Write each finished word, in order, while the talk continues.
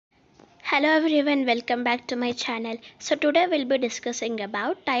Hello everyone, welcome back to my channel. So today we'll be discussing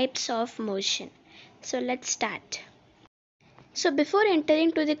about types of motion. So let's start. So before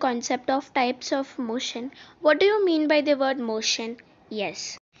entering to the concept of types of motion, what do you mean by the word motion?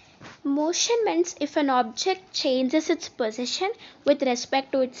 Yes. Motion means if an object changes its position with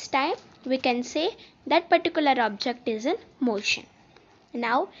respect to its time, we can say that particular object is in motion.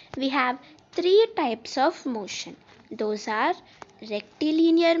 Now we have three types of motion. Those are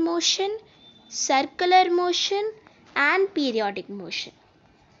rectilinear motion, circular motion and periodic motion.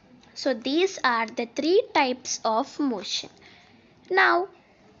 So these are the three types of motion. Now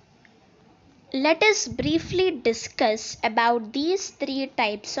let us briefly discuss about these three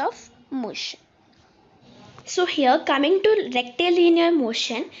types of motion. So here coming to rectilinear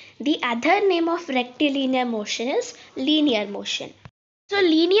motion, the other name of rectilinear motion is linear motion. So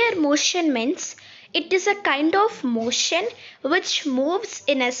linear motion means it is a kind of motion which moves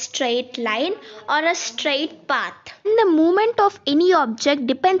in a straight line or a straight path. And the movement of any object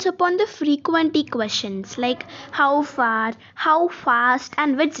depends upon the frequent equations like how far, how fast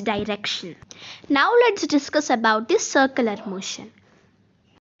and which direction. Now let's discuss about the circular motion.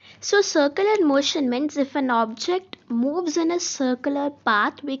 So circular motion means if an object moves in a circular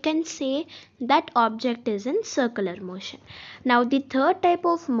path, we can say that object is in circular motion. Now the third type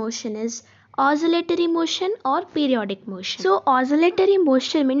of motion is oscillatory motion or periodic motion. So oscillatory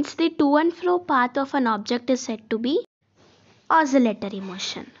motion means the to and fro path of an object is said to be oscillatory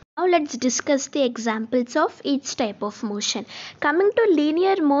motion. Now let's discuss the examples of each type of motion. Coming to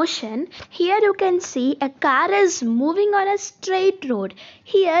linear motion, here you can see a car is moving on a straight road.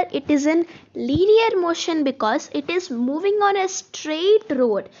 Here it is in linear motion because it is moving on a straight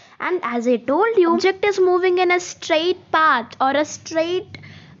road. And as I told you, object is moving in a straight path or a straight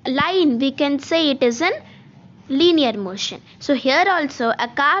line. We can say it is in linear motion. So here also a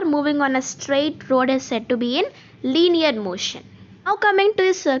car moving on a straight road is said to be in linear motion. Now coming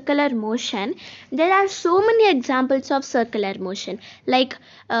to circular motion, there are so many examples of circular motion like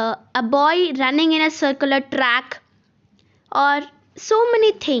a boy running in a circular track or so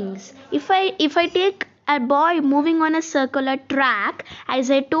many things. If I take a boy moving on a circular track, as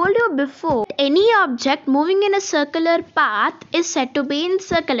I told you before, any object moving in a circular path is said to be in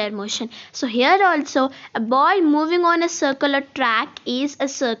circular motion. So here also a boy moving on a circular track is a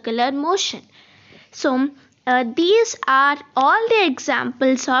circular motion. So these are all the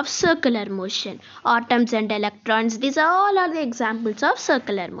examples of circular motion. Atoms and electrons, these are all the examples of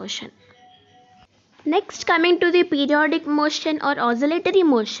circular motion. Next, coming to the periodic motion or oscillatory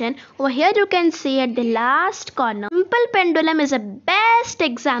motion, over here you can see at the last corner, simple pendulum is a best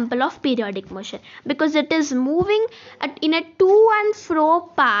example of periodic motion because it is moving in a to and fro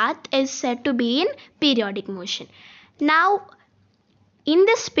path is said to be in periodic motion. Now in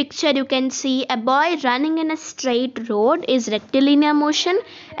this picture you can see a boy running in a straight road is rectilinear motion,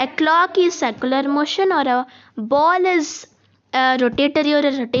 a clock is circular motion, or a ball is a rotatory or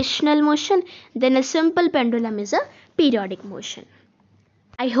a rotational motion, then a simple pendulum is a periodic motion.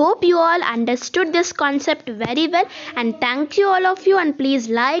 I hope you all understood this concept very well, and thank you all of you, and please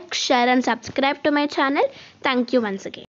like, share and subscribe to my channel. Thank you once again.